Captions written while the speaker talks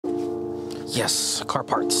Yes, car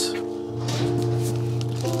parts.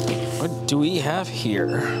 What do we have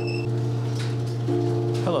here?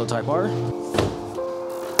 Hello, Type R.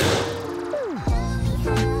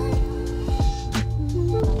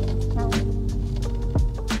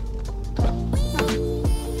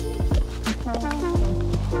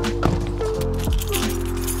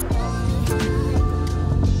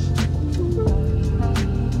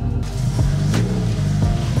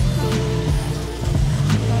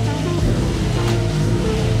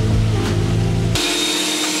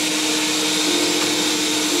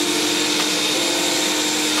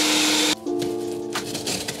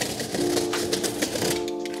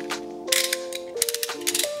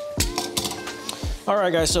 All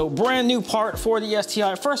right, guys, so brand new part for the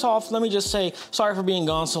STI. First off, let me just say, sorry for being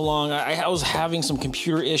gone so long. I was having some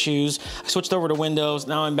computer issues. I switched over to Windows.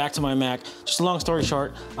 Now I'm back to my Mac. Just a long story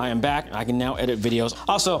short, I am back. I can now edit videos.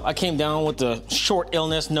 Also, I came down with the short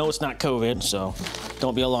illness. No, it's not COVID, so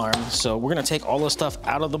don't be alarmed. So we're gonna take all this stuff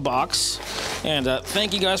out of the box. And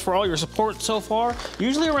thank you guys for all your support so far.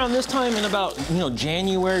 Usually around this time in about,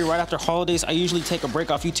 January, right after holidays, I usually take a break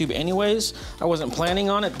off YouTube anyways. I wasn't planning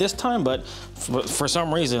on it this time, but for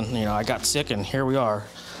some reason, I got sick and here we are.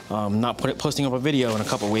 Not posting up a video in a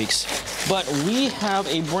couple weeks. But we have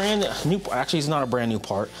a brand new, actually it's not a brand new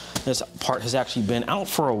part. This part has actually been out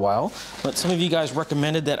for a while, but some of you guys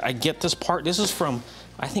recommended that I get this part. This is from,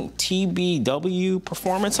 I think, TBW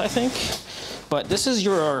Performance, I think. But this is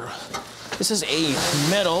a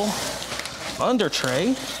metal under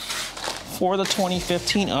tray for the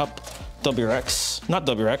 2015 up WRX, not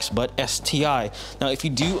WRX, but STI. Now, if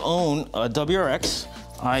you do own a WRX,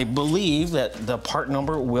 I believe that the part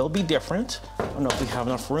number will be different. I don't know if we have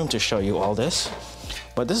enough room to show you all this,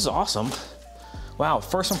 but this is awesome. Wow,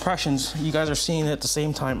 first impressions, you guys are seeing it at the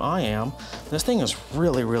same time I am. This thing is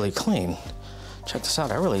really, really clean. Check this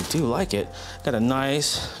out, I really do like it. Got a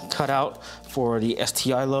nice cutout for the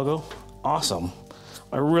STI logo. Awesome.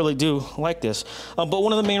 I really do like this. But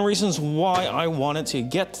one of the main reasons why I wanted to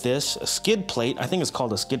get this skid plate, I think it's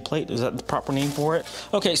called a skid plate, is that the proper name for it?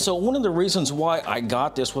 Okay, so one of the reasons why I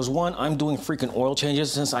got this was, one, I'm doing frequent oil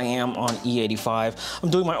changes since I am on E85. I'm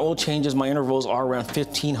doing my oil changes, my intervals are around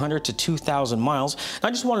 1,500 to 2,000 miles. And I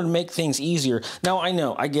just wanted to make things easier. Now I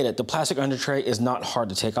know, I get it, the plastic under tray is not hard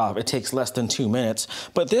to take off. It takes less than 2 minutes,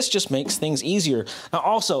 but this just makes things easier. Now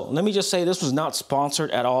also, let me just say this was not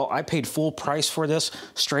sponsored at all. I paid full price for this,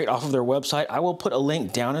 straight off of their website. I will put a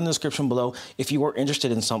link down in the description below if you are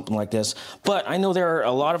interested in something like this. But I know there are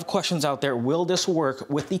a lot of questions out there. Will this work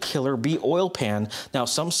with the Killer Bee oil pan? Now,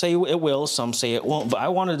 some say it will, some say it won't, but I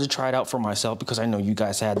wanted to try it out for myself because I know you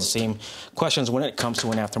guys had the same questions when it comes to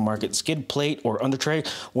an aftermarket skid plate or under tray,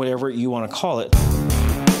 whatever you want to call it.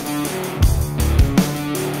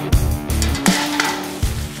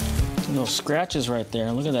 No scratches right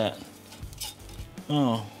there. Look at that.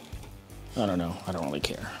 Oh. I don't know. I don't really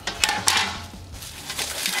care.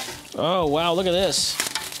 Oh, wow. Look at this.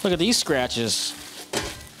 Look at these scratches.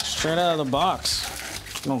 Straight out of the box.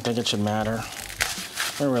 I don't think it should matter.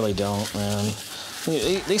 I really don't, man.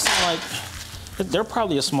 They seem like they're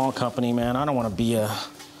probably a small company, man. I don't want to be a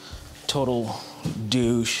total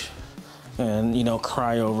douche and,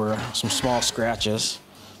 cry over some small scratches.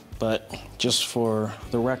 But just for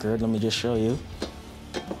the record, let me just show you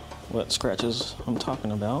what scratches I'm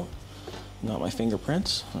talking about. Not my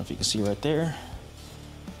fingerprints. I don't know if you can see right there.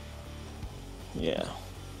 Yeah.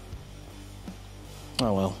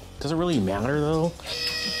 Oh well. Does it really matter though?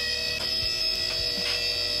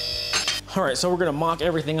 All right, so we're gonna mock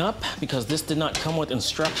everything up because this did not come with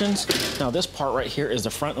instructions. Now this part right here is the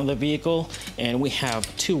front of the vehicle and we have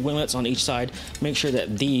 2 wheelets on each side. Make sure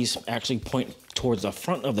that these actually point towards the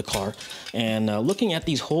front of the car. And looking at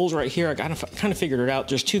these holes right here, I kind of figured it out.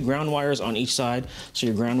 There's 2 ground wires on each side. So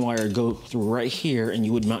your ground wire would go through right here and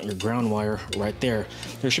you would mount your ground wire right there.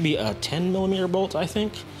 There should be a 10mm bolt, I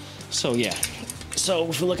think. So yeah, so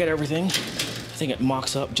if you look at everything, I think it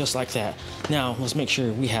mocks up just like that. Now, let's make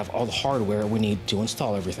sure we have all the hardware we need to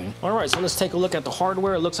install everything. All right, so let's take a look at the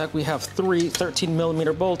hardware. It looks like we have 3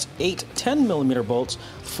 13mm bolts, 8 10mm bolts,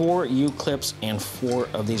 4 U-clips, and 4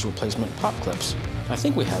 of these replacement pop clips. I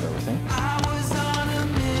think we have everything. I was on a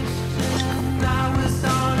mission, I was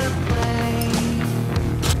on a plane.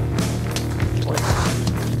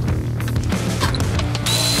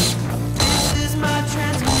 This is my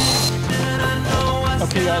transmission.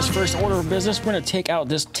 Okay guys, first order of business, we're gonna take out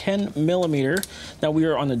this 10mm. Now we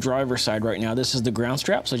are on the driver's side right now. This is the ground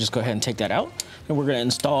strap, so just go ahead and take that out. And we're gonna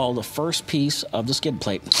install the first piece of the skid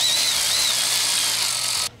plate.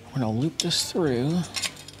 We're gonna loop this through,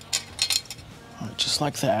 just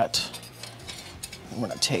like that. we're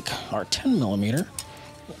gonna take our 10mm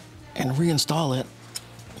and reinstall it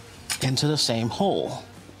into the same hole.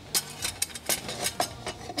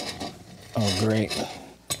 Oh, great.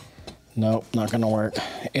 Nope, not gonna work.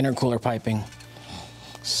 Intercooler piping.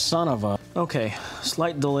 Son of a... Okay,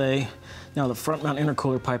 slight delay. Now the front mount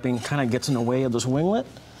intercooler piping kind of gets in the way of this winglet.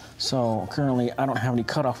 So currently I don't have any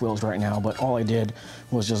cutoff wheels right now, but all I did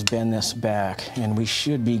was just bend this back and we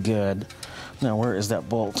should be good. Now where is that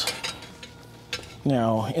bolt?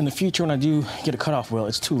 Now in the future when I do get a cutoff wheel,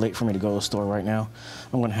 it's too late for me to go to the store right now.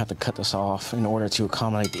 I'm gonna have to cut this off in order to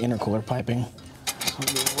accommodate the intercooler piping. So I'll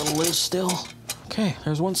get a little loose still. Okay,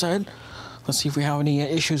 there's one side. Let's see if we have any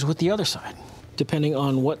issues with the other side. Depending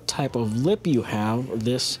on what type of lip you have,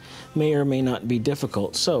 this may or may not be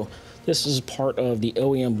difficult. So this is part of the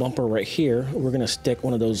OEM bumper right here. We're gonna stick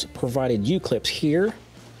one of those provided U-clips here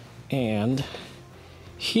and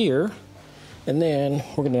here. And then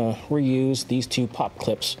we're gonna reuse these two pop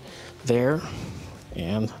clips there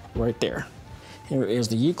and right there. Here is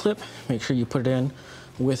the U-clip. Make sure you put it in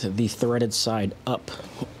with the threaded side up.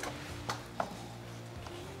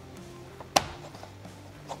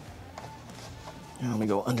 And let me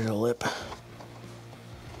go under the lip.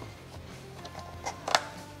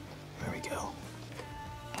 There we go.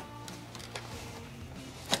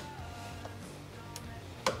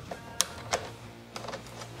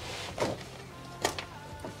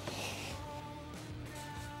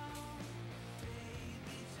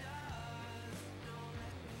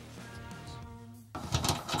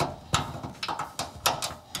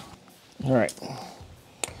 All right.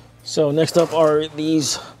 So next up are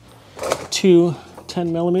these two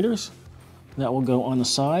 10mm that will go on the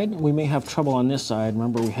side. We may have trouble on this side.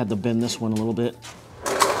 Remember, we had to bend this one a little bit.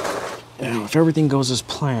 Now, if everything goes as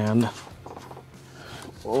planned,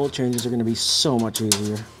 oil changes are going to be so much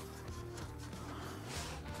easier.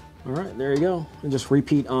 All right, there you go. And just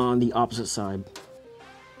repeat on the opposite side.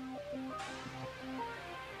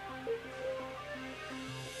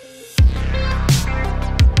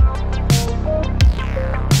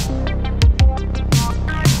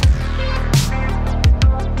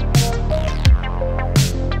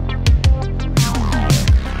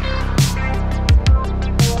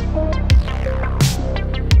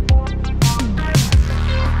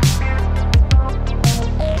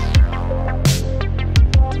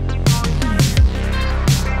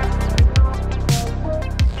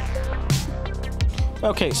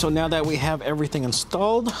 Okay, so now that we have everything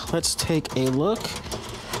installed, let's take a look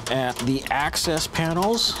at the access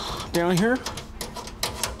panels down here.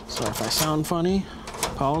 Sorry if I sound funny,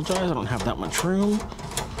 apologize, I don't have that much room.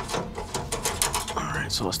 All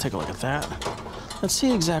right, so let's take a look at that. Let's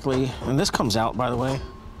see exactly, and this comes out, by the way.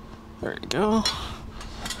 There you go.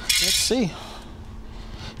 Let's see.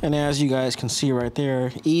 And as you guys can see right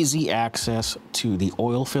there, easy access to the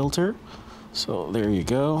oil filter. So there you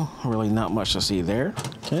go, really not much to see there.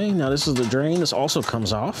 Okay, now this is the drain. This also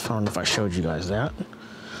comes off. I don't know if I showed you guys that.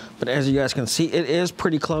 But as you guys can see, it is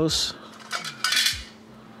pretty close.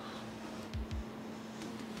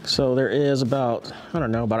 So there is about, I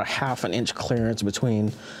don't know, about a ½ an inch clearance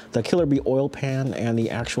between the Killer Bee oil pan and the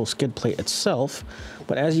actual skid plate itself.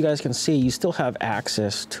 But as you guys can see, you still have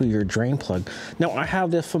access to your drain plug. Now I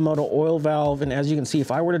have this Fumoto oil valve, and as you can see,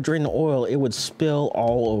 if I were to drain the oil, it would spill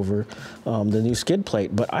all over the new skid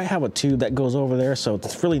plate. But I have a tube that goes over there, so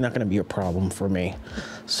it's really not gonna be a problem for me.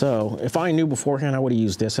 So if I knew beforehand, I would have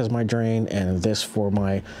used this as my drain and this for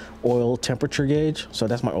my oil temperature gauge. So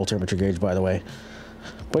that's my oil temperature gauge, by the way.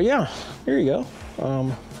 But yeah, there you go.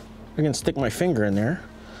 I can stick my finger in there,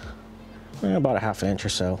 about a ½ an inch or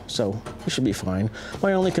so we should be fine.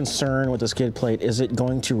 My only concern with the skid plate is it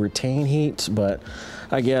going to retain heat, but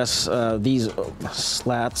I guess these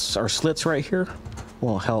slats or slits right here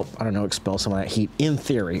will help, I don't know, expel some of that heat in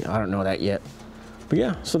theory. I don't know that yet. But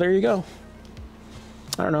yeah, so there you go.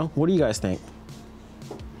 I don't know, what do you guys think?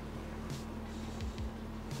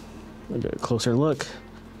 We'll get a closer look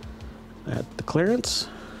at the clearance.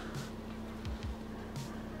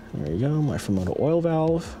 There you go, my Fumoto oil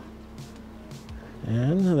valve.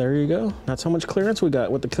 And there you go. That's how much clearance we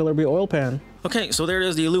got with the Killer Bee oil pan. Okay, so there it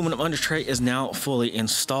is. The aluminum under tray is now fully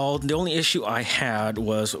installed. The only issue I had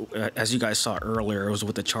was, as you guys saw earlier, it was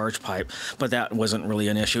with the charge pipe, but that wasn't really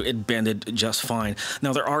an issue. It bended just fine.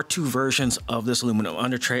 Now, there are two versions of this aluminum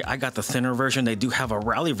under tray. I got the thinner version. They do have a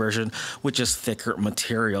rally version, which is thicker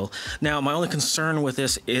material. Now, my only concern with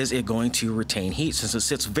this is it going to retain heat since it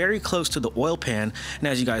sits very close to the oil pan. And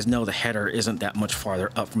as you guys know, the header isn't that much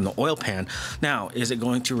farther up from the oil pan. Now, is it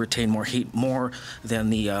going to retain more heat more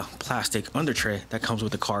than the plastic under under tray that comes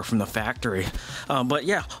with the car from the factory. But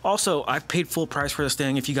yeah, also I've paid full price for this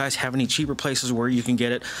thing. If you guys have any cheaper places where you can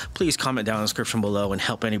get it, please comment down in the description below and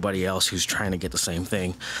help anybody else who's trying to get the same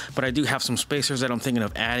thing. But I do have some spacers that I'm thinking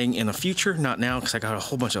of adding in the future, not now because I got a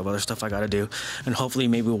whole bunch of other stuff I got to do, and hopefully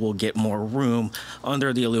maybe we'll get more room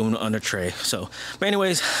under the aluminum under tray. So, but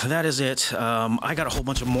anyways, that is it. I got a whole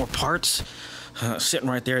bunch of more parts sitting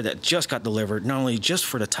right there that just got delivered, not only just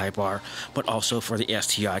for the Type R, but also for the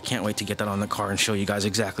STI. I can't wait to get that on the car and show you guys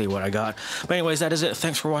exactly what I got. But anyways, that is it.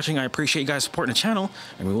 Thanks for watching. I appreciate you guys supporting the channel,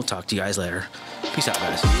 and we will talk to you guys later. Peace out,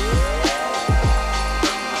 guys.